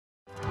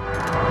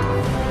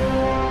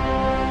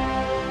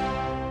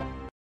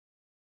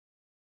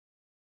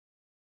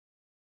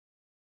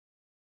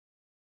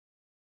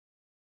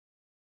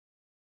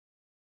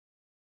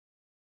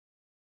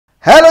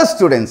Hello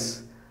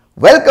students,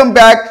 welcome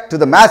back to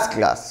the maths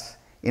class.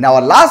 In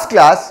our last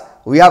class,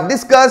 we have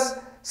discussed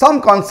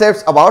some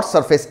concepts about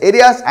surface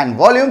areas and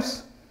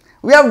volumes.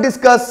 We have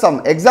discussed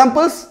some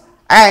examples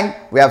and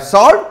we have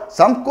solved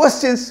some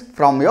questions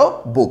from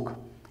your book.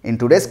 In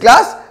today's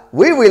class,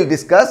 we will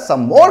discuss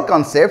some more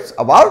concepts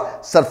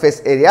about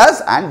surface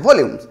areas and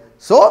volumes.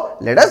 So,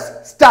 let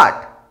us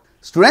start.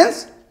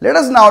 Students, let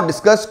us now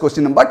discuss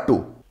question number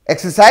 2.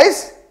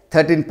 Exercise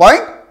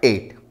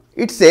 13.8.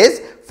 It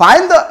says,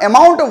 find the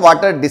amount of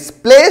water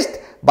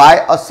displaced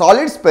by a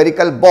solid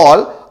spherical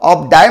ball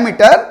of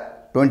diameter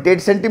 28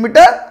 cm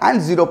and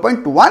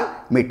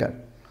 0.21 meter.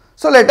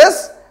 So, let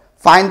us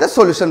find the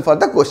solution for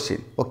the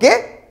question.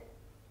 Okay.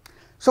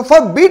 So,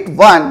 for bit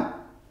 1,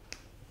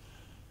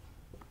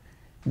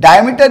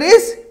 diameter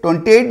is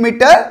 28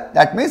 meter,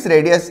 that means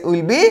radius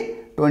will be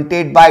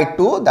 28 by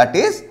 2, that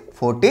is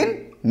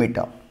 14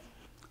 meter.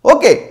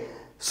 Okay.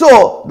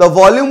 So, the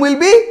volume will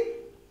be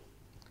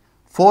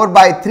 4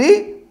 by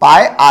 3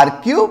 pi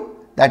r cube,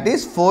 that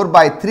is 4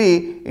 by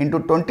 3 into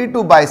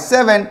 22 by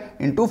 7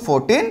 into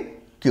 14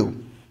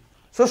 cube.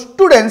 So,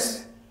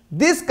 students,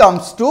 this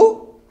comes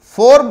to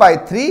 4 by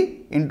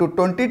 3 into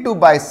 22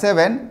 by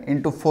 7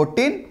 into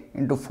 14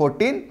 into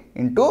 14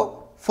 into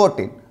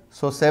 14.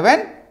 So,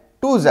 7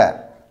 2s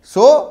are.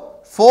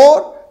 So,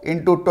 4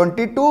 into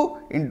 22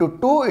 into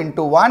 2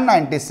 into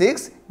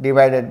 196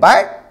 divided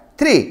by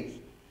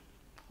 3.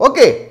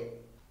 Okay.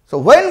 So,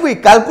 when we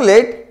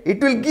calculate, it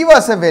will give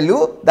us a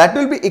value that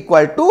will be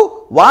equal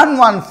to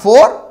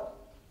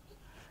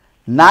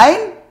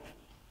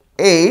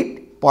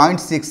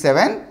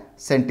 11498.67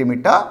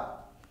 centimeter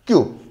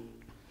cube.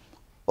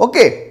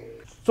 Okay.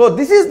 So,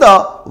 this is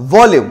the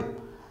volume.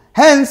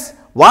 Hence,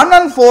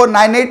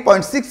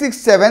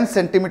 11498.667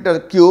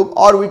 centimeter cube,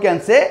 or we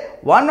can say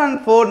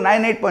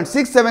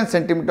 11498.67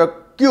 centimeter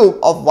cube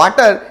of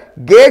water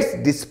gets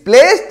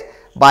displaced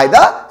by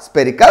the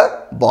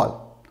spherical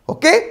ball.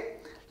 Okay.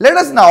 Let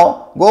us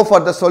now go for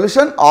the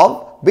solution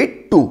of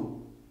bit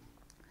 2.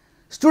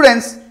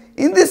 Students,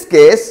 in this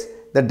case,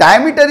 the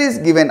diameter is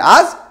given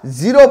as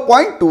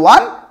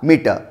 0.21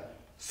 meter.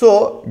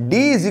 So,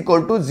 D is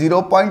equal to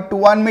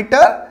 0.21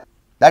 meter,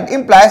 that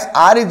implies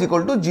R is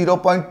equal to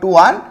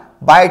 0.21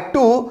 by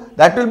 2,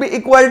 that will be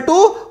equal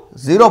to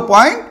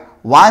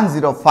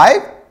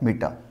 0.105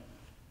 meter.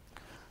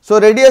 So,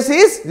 radius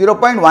is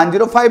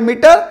 0.105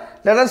 meter.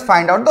 Let us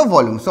find out the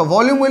volume. So,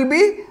 volume will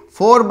be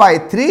 4 by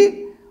 3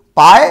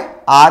 pi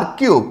r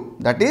cube,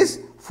 that is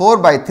 4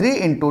 by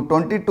 3 into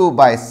 22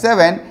 by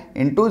 7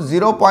 into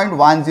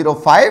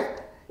 0.105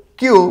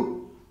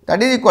 cube,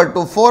 that is equal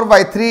to 4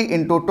 by 3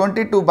 into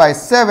 22 by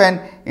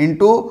 7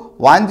 into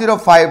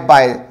 105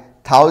 by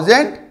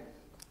 1000,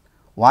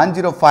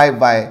 105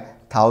 by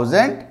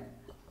 1000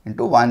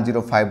 into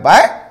 105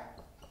 by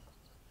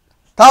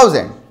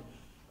 1000.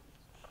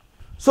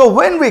 So,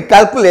 when we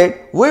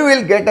calculate, we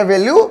will get a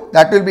value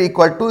that will be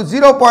equal to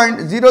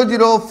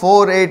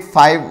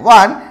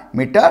 0.004851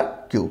 meter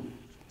cube.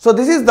 So,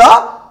 this is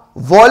the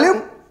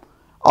volume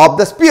of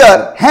the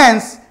sphere.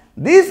 Hence,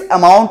 this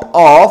amount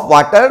of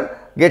water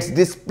gets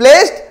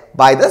displaced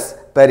by the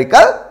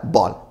spherical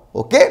ball.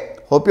 Okay.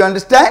 Hope you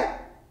understand.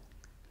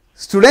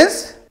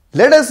 Students,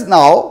 let us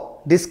now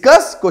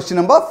discuss question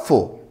number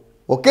 4.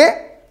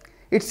 Okay.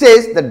 It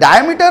says the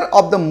diameter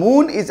of the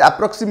moon is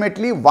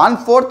approximately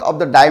 1/4 of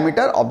the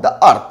diameter of the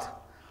earth.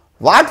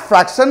 What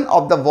fraction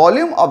of the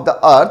volume of the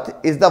earth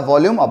is the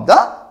volume of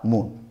the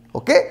moon?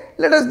 Okay.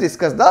 Let us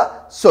discuss the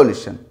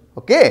solution.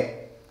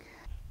 Okay.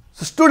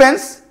 So,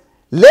 students,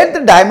 let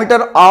the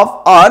diameter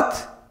of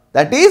earth,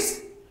 that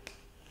is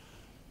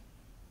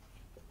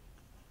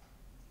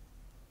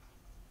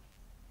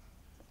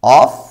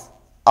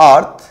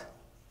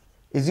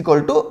is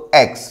equal to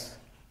x.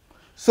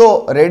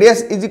 So,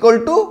 radius is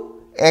equal to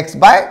x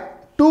by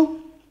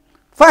 2.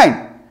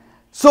 Fine.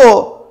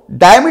 So,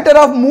 diameter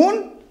of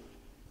moon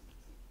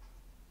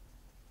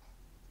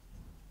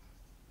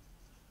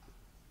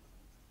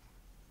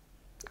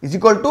is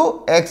equal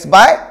to x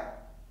by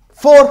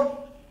 4.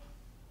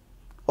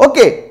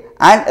 Okay.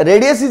 And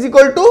radius is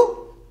equal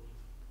to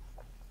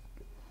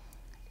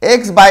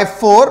x by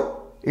 4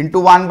 into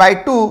 1 by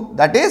 2,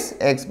 that is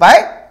x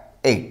by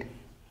 8.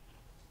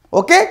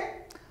 Okay.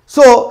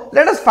 So,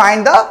 let us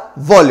find the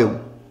volume.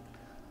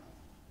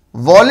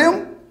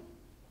 Volume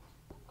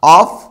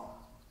of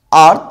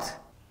earth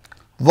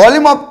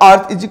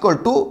is equal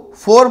to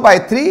 4 by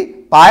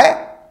 3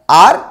 pi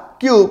r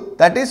cube,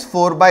 that is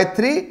 4 by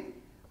 3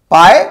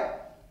 pi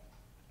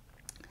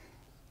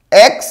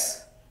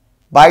x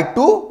by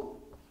 2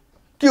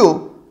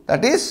 cube,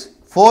 that is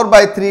 4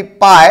 by 3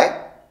 pi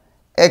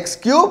x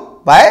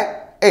cube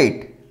by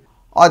 8,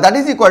 or that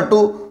is equal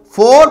to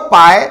 4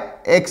 pi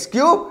x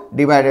cube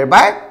divided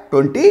by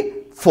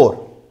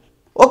 24.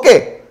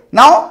 Okay.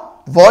 Now,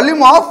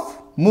 volume of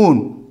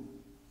moon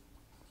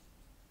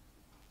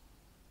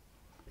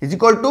is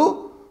equal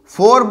to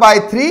 4 by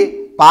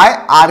 3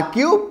 pi r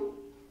cube,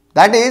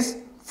 that is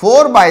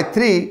 4 by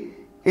 3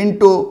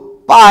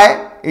 into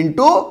pi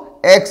into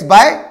x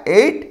by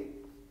 8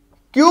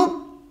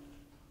 cube.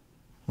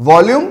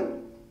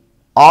 volume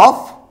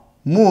of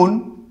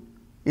moon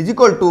is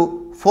equal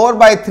to 4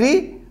 by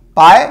 3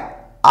 pi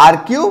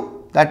r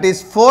cube, that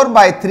is 4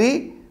 by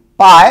 3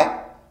 pi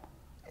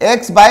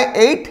x by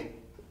 8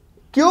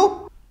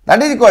 cube,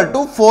 that is equal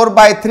to 4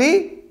 by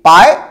 3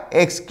 pi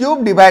x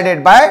cube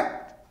divided by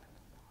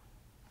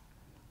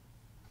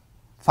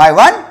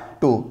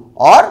 512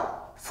 or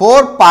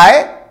 4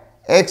 pi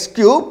x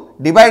cube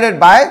divided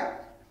by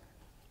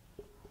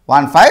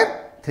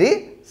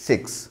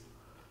 1536.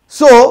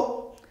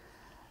 So,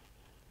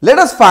 let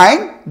us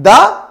find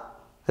the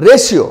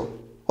ratio.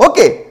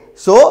 Okay.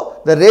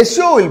 So, the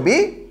ratio will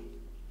be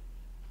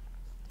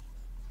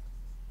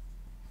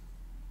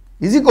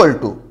is equal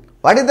to,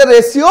 what is the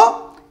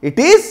ratio? It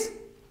is,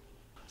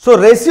 so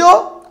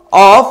ratio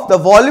of the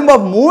volume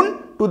of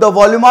moon to the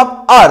volume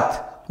of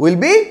earth will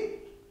be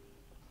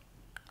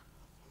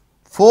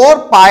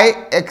 4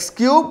 pi x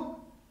cube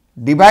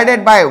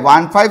divided by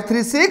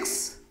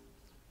 1536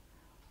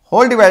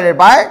 whole divided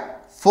by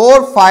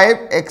 4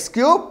 5 x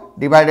cube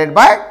divided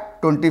by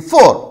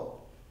 24.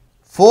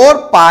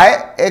 4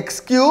 pi x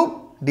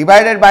cube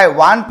divided by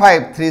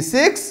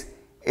 1536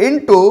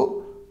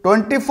 into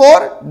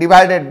 24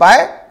 divided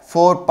by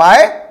 4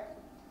 pi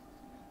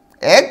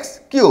x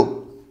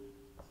cube.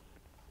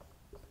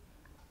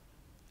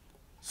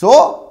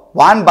 So,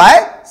 1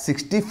 by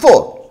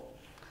 64.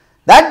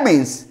 That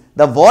means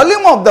the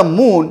volume of the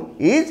moon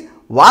is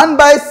 1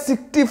 by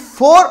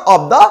 64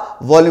 of the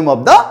volume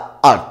of the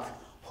earth.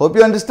 Hope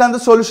you understand the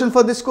solution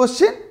for this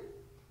question.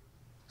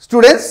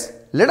 Students,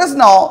 let us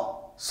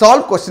now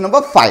solve question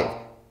number 5.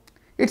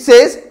 It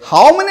says,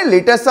 how many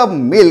liters of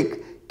milk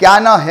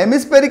can a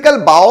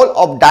hemispherical bowl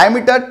of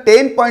diameter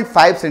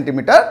 10.5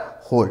 centimeter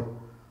hold?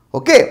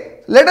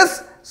 Okay, let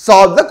us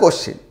solve the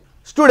question.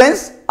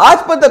 Students,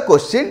 as per the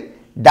question,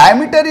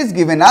 diameter is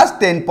given as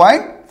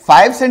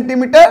 10.5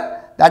 centimeter.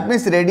 That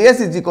means radius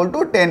is equal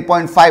to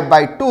 10.5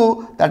 by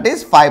 2, that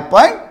is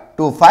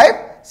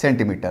 5.25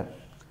 centimeter.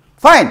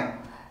 Fine.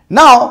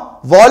 Now,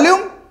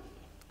 volume,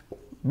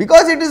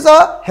 because it is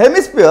a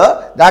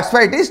hemisphere, that is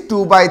why it is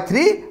 2 by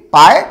 3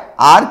 pi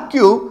r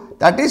cube,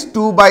 that is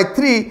 2 by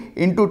 3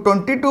 into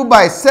 22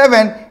 by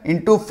 7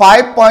 into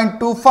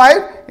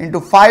 5.25 into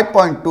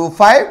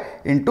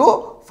 5.25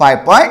 into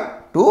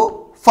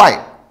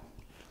 5.25.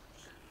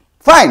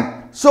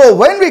 Fine. So,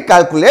 when we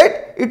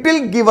calculate, it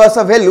will give us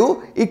a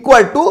value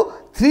equal to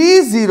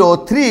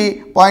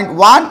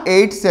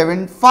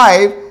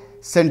 303.1875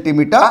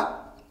 centimeter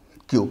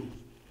cube.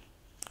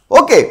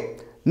 Okay.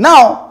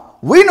 Now,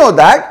 we know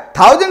that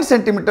 1000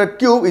 centimeter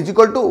cube is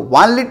equal to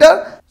 1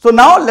 liter. So,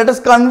 now let us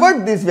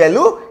convert this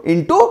value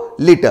into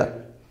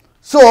liter.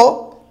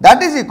 So,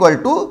 that is equal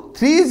to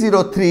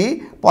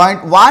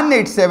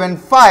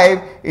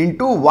 303.1875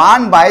 into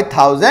 1 by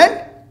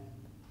 1000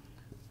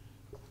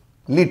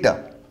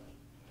 liter.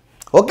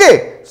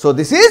 Okay. So,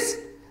 this is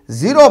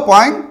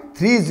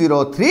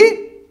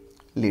 0.303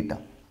 liter.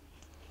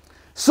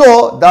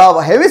 So,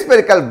 the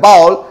hemispherical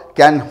bowl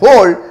can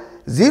hold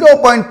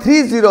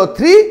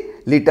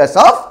 0.303 liters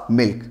of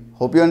milk.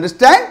 Hope you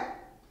understand.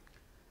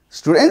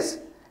 Students,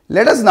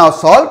 let us now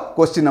solve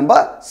question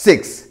number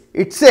 6.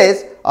 It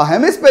says a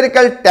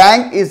hemispherical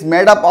tank is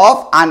made up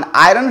of an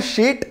iron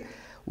sheet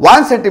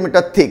 1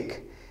 centimeter thick.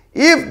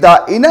 If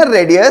the inner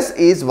radius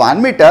is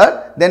 1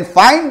 meter, then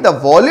find the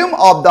volume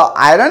of the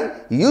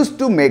iron used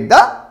to make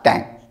the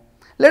tank.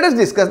 Let us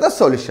discuss the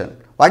solution.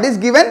 What is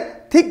given?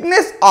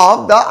 Thickness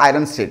of the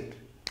iron sheet.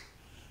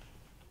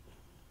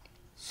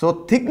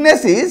 So,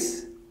 thickness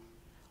is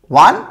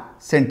 1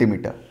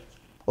 centimeter.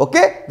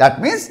 Okay, that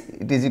means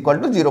it is equal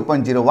to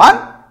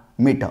 0.01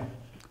 meter.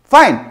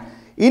 Fine.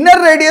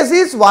 Inner radius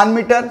is 1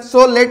 meter.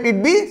 So, let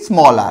it be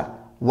smaller,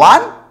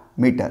 1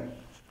 meter.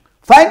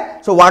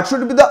 Fine. So, what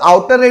should be the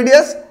outer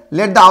radius?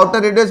 Let the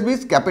outer radius be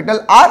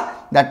capital R,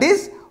 that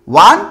is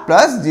 1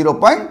 plus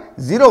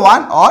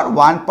 0.01 or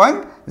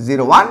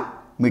 1.01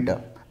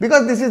 meter.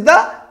 Because this is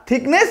the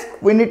thickness,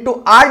 we need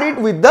to add it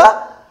with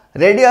the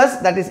radius,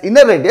 that is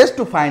inner radius,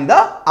 to find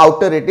the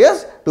outer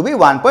radius to be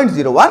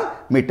 1.01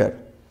 meter.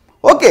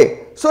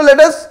 Okay. So, let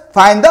us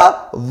find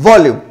the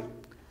volume.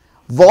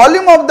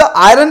 Volume of the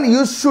iron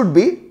used should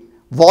be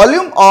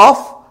volume of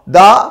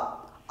the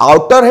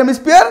outer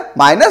hemisphere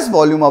minus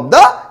volume of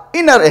the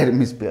inner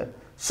hemisphere.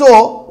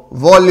 So,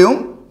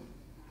 volume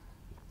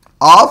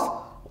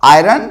of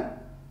iron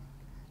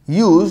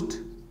used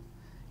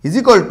is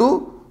equal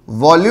to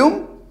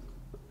volume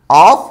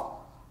of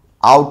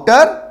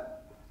outer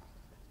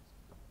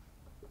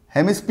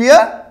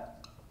hemisphere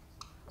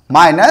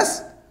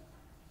minus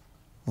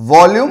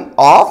volume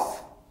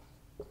of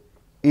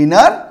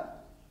inner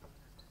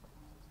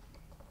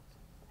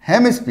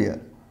hemisphere,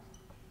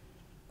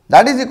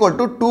 that is equal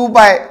to 2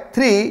 by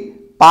 3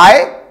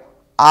 pi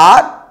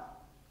r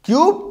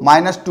cube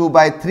minus 2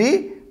 by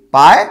 3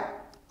 pi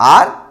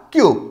r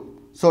cube.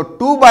 So,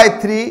 2 by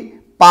 3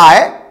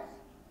 pi,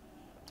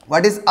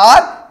 what is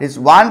r? Is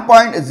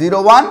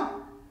 1.01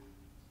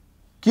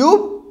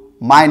 cube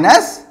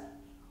minus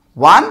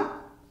 1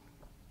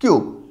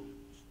 cube.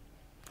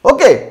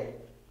 Okay.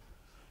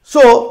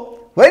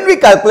 So, when we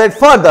calculate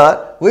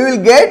further, we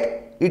will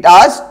get it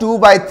as 2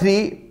 by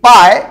 3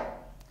 pi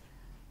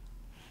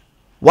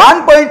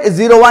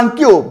 1.01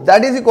 cube,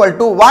 that is equal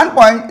to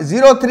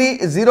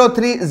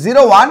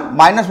 1.030301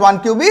 minus 1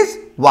 cube is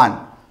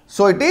 1.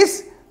 So it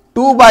is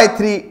 2 by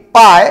 3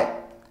 pi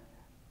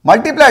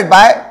multiplied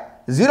by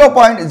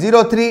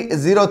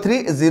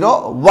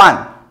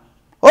 0.030301.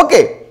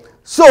 Okay.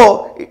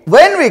 So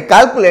when we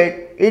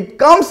calculate, it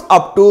comes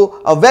up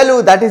to a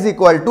value that is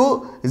equal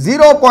to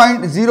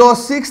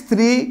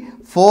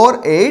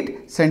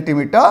 0.06348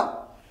 centimeter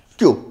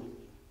cube.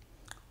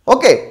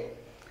 Okay.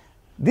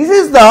 This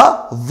is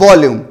the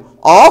volume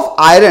of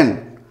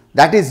iron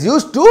that is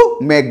used to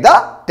make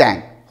the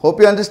tank. Hope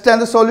you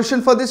understand the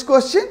solution for this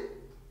question.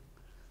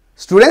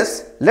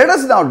 Students, let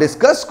us now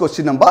discuss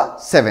question number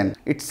 7.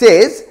 It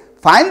says,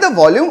 find the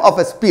volume of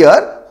a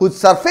sphere whose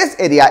surface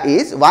area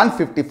is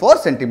 154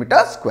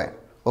 centimeter square.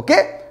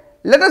 Okay.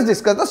 Let us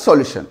discuss the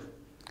solution.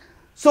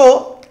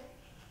 So,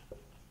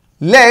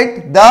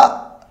 let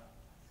the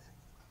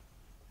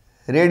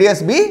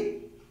radius be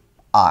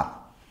r.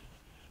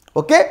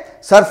 Okay.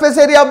 Surface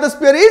area of the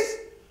sphere is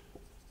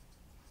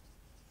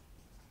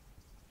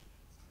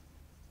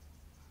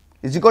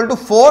equal to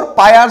 4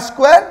 pi r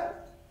square.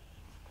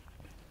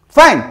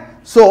 Fine.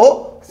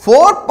 So,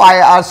 4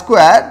 pi r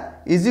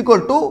square is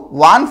equal to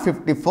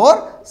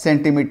 154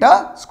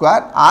 centimeter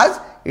square as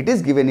it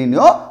is given in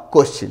your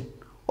question.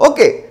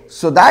 Okay.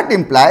 So, that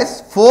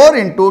implies 4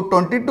 into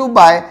 22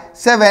 by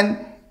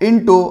 7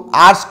 into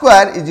r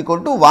square is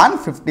equal to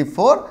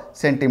 154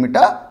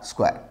 centimeter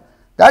square.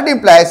 That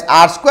implies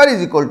r square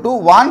is equal to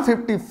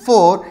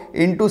 154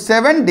 into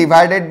 7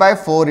 divided by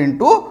 4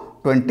 into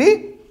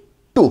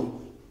 22.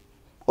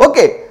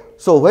 Okay.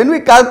 So, when we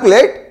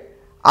calculate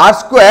r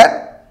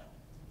square,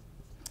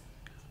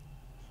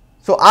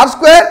 so r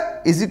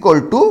square is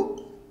equal to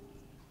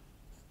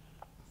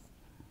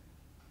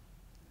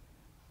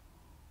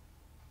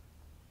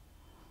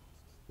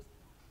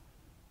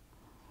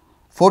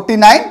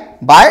 49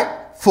 by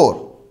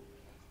 4.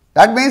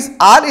 That means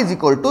r is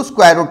equal to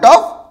square root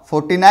of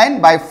 49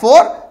 by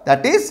 4,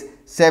 that is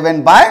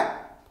 7 by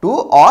 2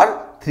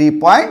 or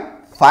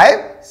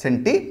 3.5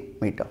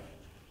 centimeter.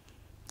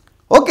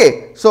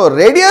 Okay. So,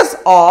 radius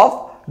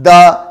of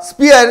the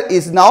sphere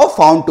is now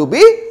found to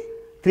be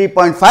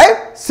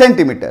 3.5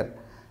 centimeter.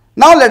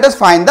 Now, let us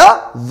find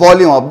the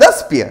volume of the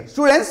sphere.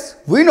 Students,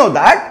 we know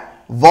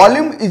that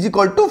volume is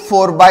equal to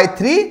 4 by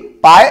 3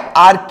 pi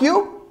r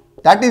cube,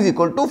 that is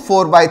equal to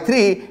 4 by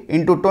 3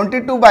 into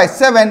 22 by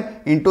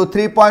 7 into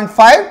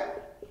 3.5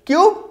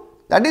 cube,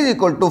 that is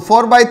equal to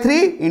 4 by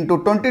 3 into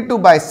 22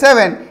 by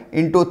 7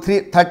 into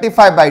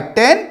 35 by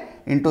 10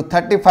 into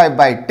 35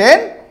 by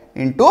 10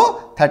 into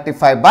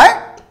 35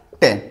 by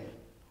 10.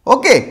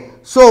 Okay.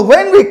 So,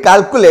 when we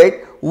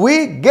calculate,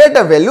 we get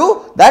a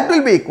value that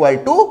will be equal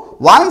to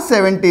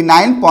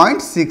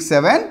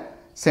 179.67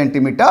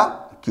 centimeter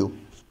cube.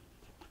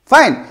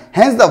 Fine.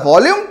 Hence, the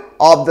volume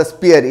of the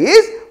sphere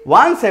is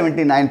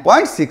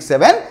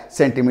 179.67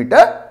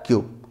 centimeter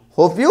cube.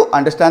 Hope you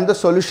understand the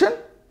solution.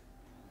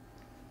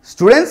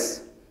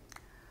 Students,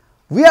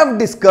 we have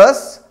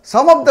discussed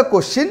some of the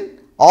question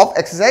of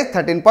exercise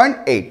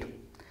 13.8.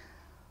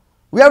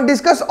 We have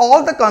discussed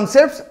all the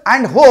concepts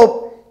and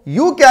hope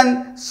you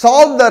can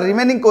solve the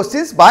remaining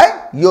questions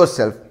by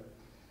yourself.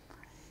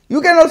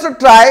 You can also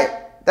try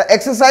the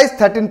exercise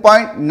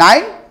 13.9, and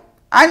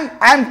I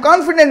am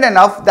confident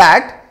enough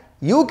that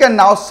you can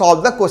now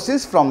solve the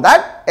questions from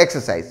that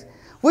exercise,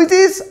 which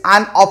is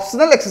an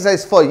optional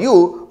exercise for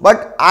you,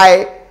 but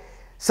I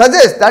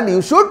suggest that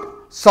you should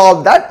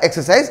solve that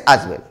exercise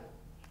as well.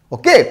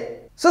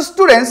 Okay. So,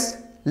 students,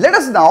 let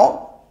us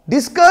now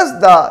discuss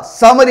the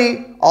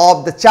summary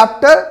of the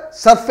chapter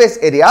surface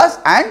areas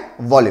and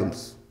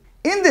volumes.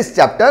 In this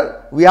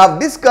chapter, we have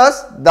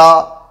discussed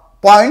the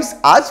points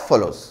as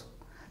follows.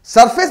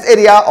 Surface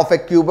area of a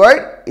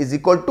cuboid is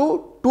equal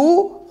to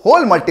 2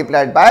 whole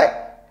multiplied by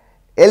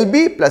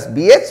LB plus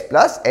BH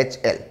plus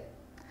HL.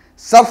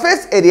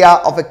 Surface area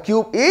of a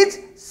cube is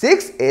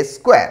 6a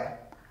square.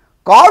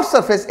 Curved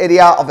surface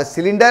area of a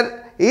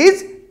cylinder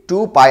is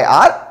 2 pi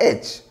r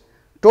h.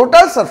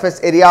 Total surface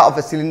area of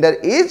a cylinder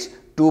is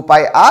 2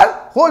 pi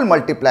r whole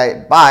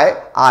multiplied by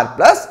r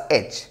plus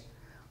h.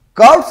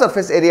 Curved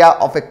surface area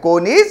of a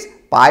cone is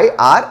pi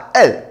r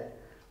l.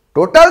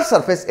 Total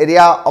surface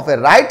area of a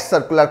right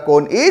circular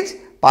cone is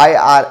pi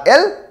r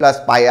l plus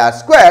pi r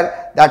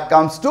square, that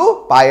comes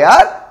to pi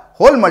r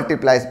whole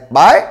multiplied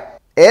by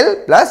l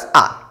plus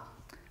r.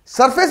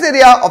 Surface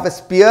area of a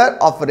sphere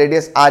of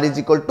radius r is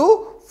equal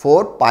to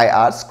 4 pi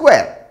r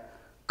square.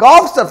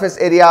 Curved surface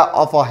area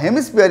of a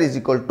hemisphere is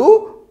equal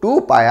to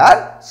 2 pi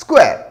r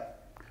square.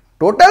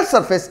 Total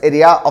surface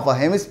area of a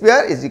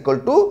hemisphere is equal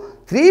to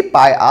 3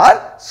 pi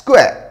r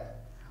square.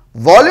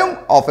 Volume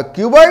of a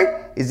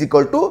cuboid is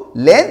equal to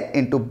length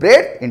into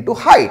breadth into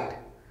height.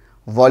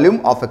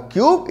 Volume of a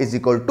cube is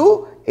equal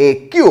to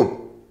a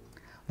cube.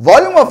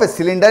 Volume of a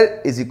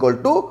cylinder is equal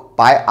to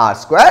pi r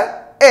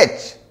square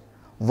h.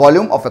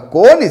 Volume of a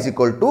cone is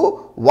equal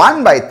to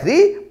 1 by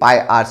 3 pi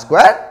r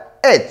square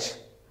h.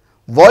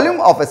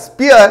 volume of a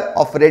sphere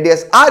of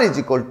radius r is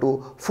equal to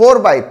 4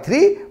 by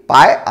 3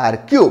 pi r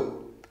cube,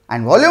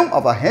 and volume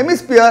of a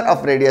hemisphere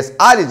of radius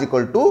r is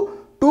equal to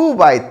 2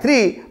 by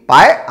 3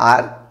 pi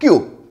r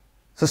cube.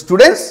 So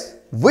students,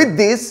 with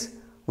this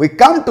we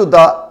come to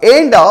the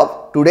end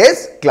of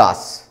today's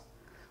class.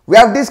 We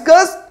have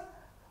discussed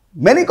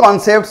many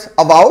concepts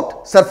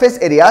about surface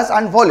areas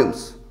and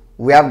volumes.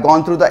 We have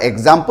gone through the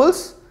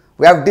examples,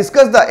 we have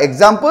discussed the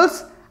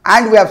examples,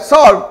 and we have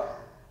solved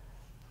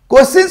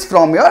questions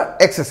from your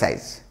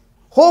exercise.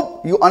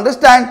 Hope you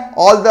understand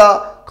all the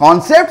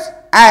concepts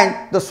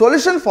and the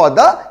solution for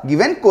the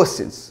given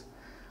questions.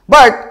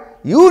 But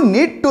you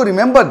need to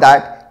remember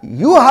that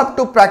you have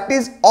to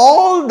practice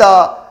all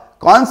the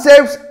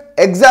concepts,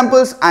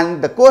 examples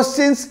and the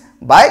questions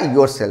by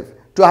yourself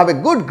to have a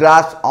good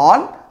grasp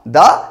on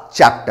the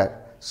chapter.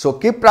 So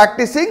keep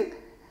practicing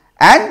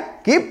and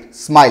keep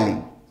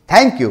smiling.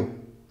 Thank you.